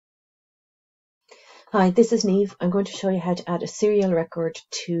Hi, this is Niamh. I'm going to show you how to add a serial record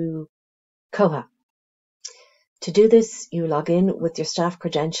to Koha. To do this, you log in with your staff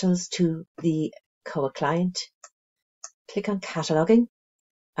credentials to the Koha client, click on Cataloging,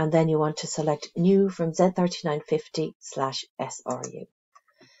 and then you want to select New from Z3950/SRU.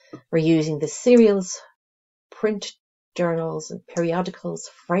 We're using the Serials, Print, Journals, and Periodicals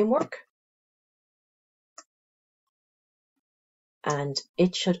framework, and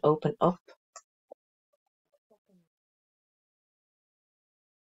it should open up.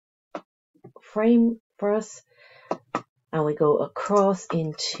 Frame for us, and we go across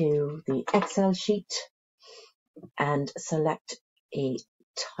into the Excel sheet and select a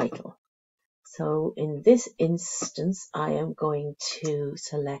title. So in this instance, I am going to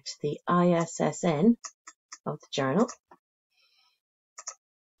select the ISSN of the journal,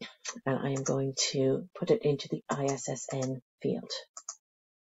 and I am going to put it into the ISSN field.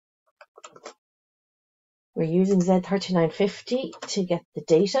 We're using Z3950 to get the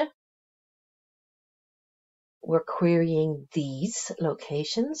data. We're querying these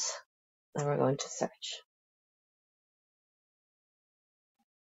locations, and we're going to search.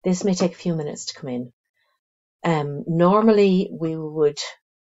 This may take a few minutes to come in. Normally, we would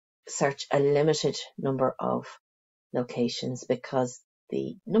search a limited number of locations because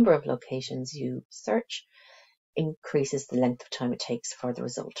the number of locations you search increases the length of time it takes for the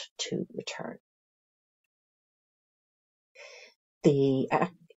result to return. The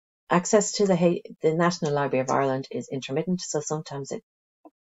access to the National Library of Ireland is intermittent, so sometimes it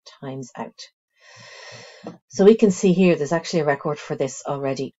times out. So we can see here there's actually a record for this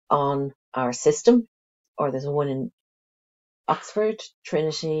already on our system, or there's one in Oxford,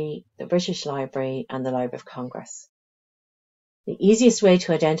 Trinity, the British Library, and the Library of Congress. The easiest way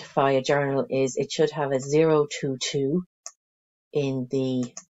to identify a journal is it should have a 022 in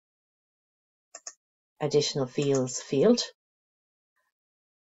the additional fields field.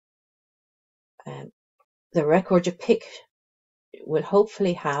 The record you pick will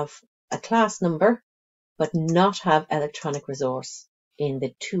hopefully have a class number, but not have electronic resource in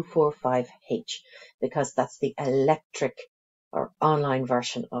the 245H, because that's the electric or online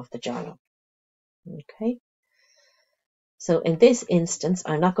version of the journal. Okay. So in this instance,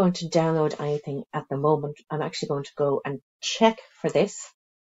 I'm not going to download anything at the moment. I'm actually going to go and check for this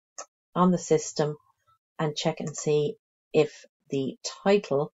on the system and check and see if the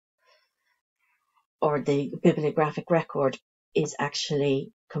title or the bibliographic record is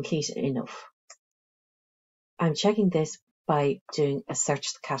actually complete enough. I'm checking this by doing a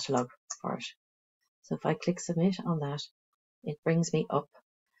search the catalogue for it. So if I click submit on that, it brings me up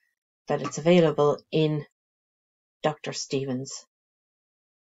that it's available in Dr. Stevens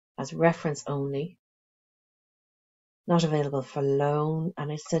as reference only, not available for loan,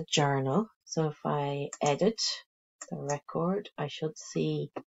 and it's a journal. So if I edit the record, I should see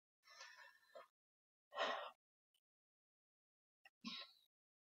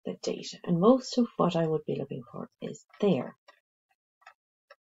the data, and most of what I would be looking for is there.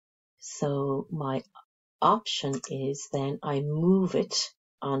 So my option is then I move it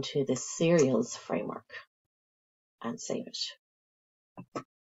onto the serials framework and save it.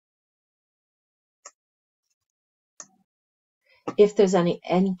 If there's any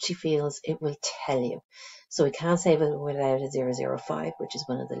empty fields, it will tell you. So we can't save it without a 005, which is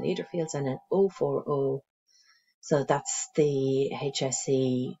one of the leader fields, and an 040. So that's the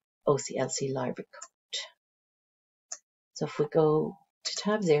HSE OCLC library code. So if we go to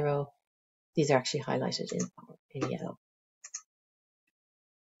tab 0, these are actually highlighted in yellow.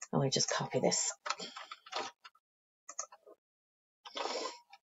 And I just copy this.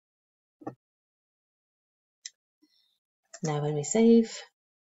 Now when we save,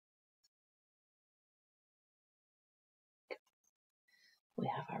 we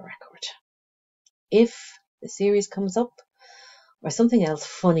have our record. If the series comes up or something else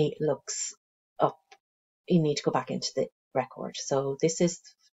funny looks up, you need to go back into the record. So this is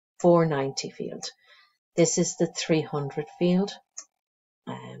 490 field. This is the 300 field.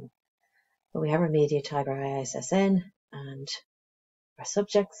 But we have our media type, our ISSN, and our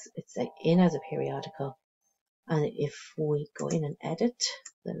subjects. It's in as a periodical. And if we go in and edit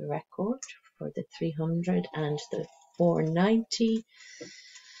the record for the 300 and the 490,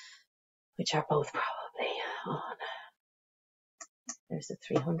 which are both probably on, there's the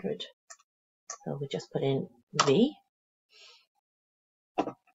 300. So we just put in V.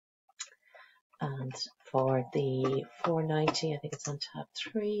 And for the 490, I think it's on tab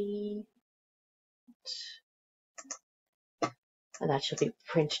 3. And that should be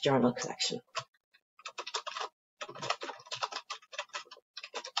print journal collection.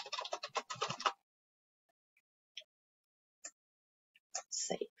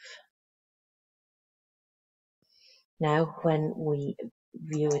 Now, when we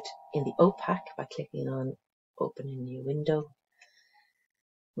view it in the OPAC by clicking on Open a New Window,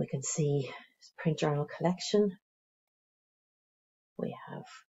 we can see Print Journal Collection. We have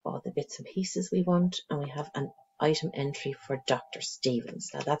all the bits and pieces we want, and we have an item entry for Dr.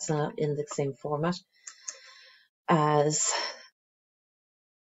 Stevens. Now, that's not in the same format as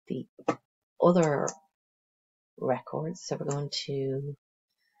the other records. So we're going to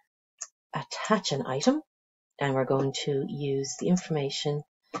attach an item, and we're going to use the information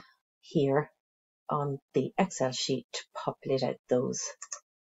here on the Excel sheet to populate out those.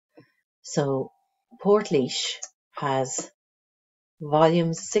 So Portlaoise has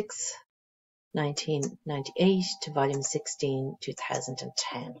volume 6, 1998 to volume 16,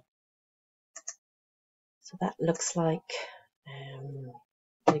 2010. So that looks like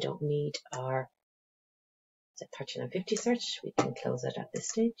we don't need our 3950 search. We can close it at this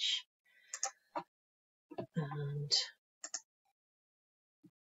stage. And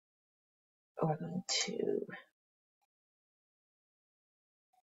we're going to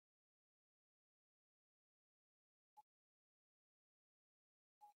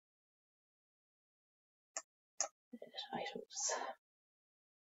edit items.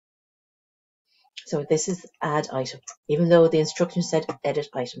 So this is add item, even though the instruction said edit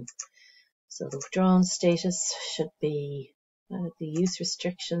item. So the withdrawn status should be the use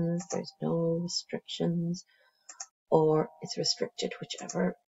restrictions. There's no restrictions, or it's restricted,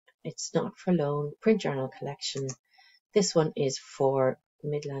 whichever. It's not for loan. Print Journal Collection. This one is for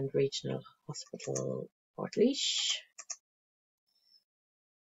Midland Regional Hospital, Portlaoise.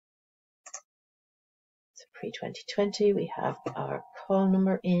 So pre-2020, we have our call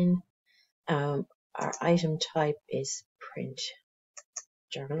number in. Our item type is print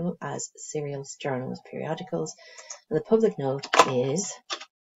journal, as serials, journals, periodicals. And the public note is,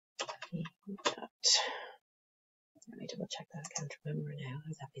 let me double check that, I can't remember now, I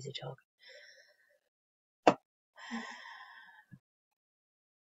was that busy talking.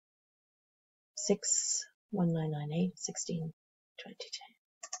 Six 1998 16 2010.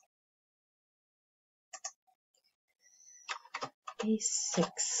 A6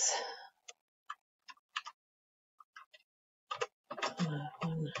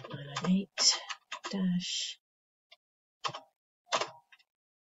 1998 dash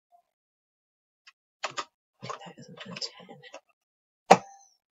 2010.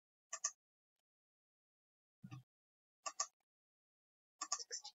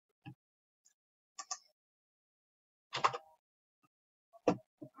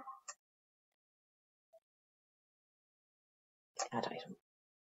 Add item.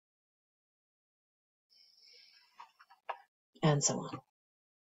 And so on.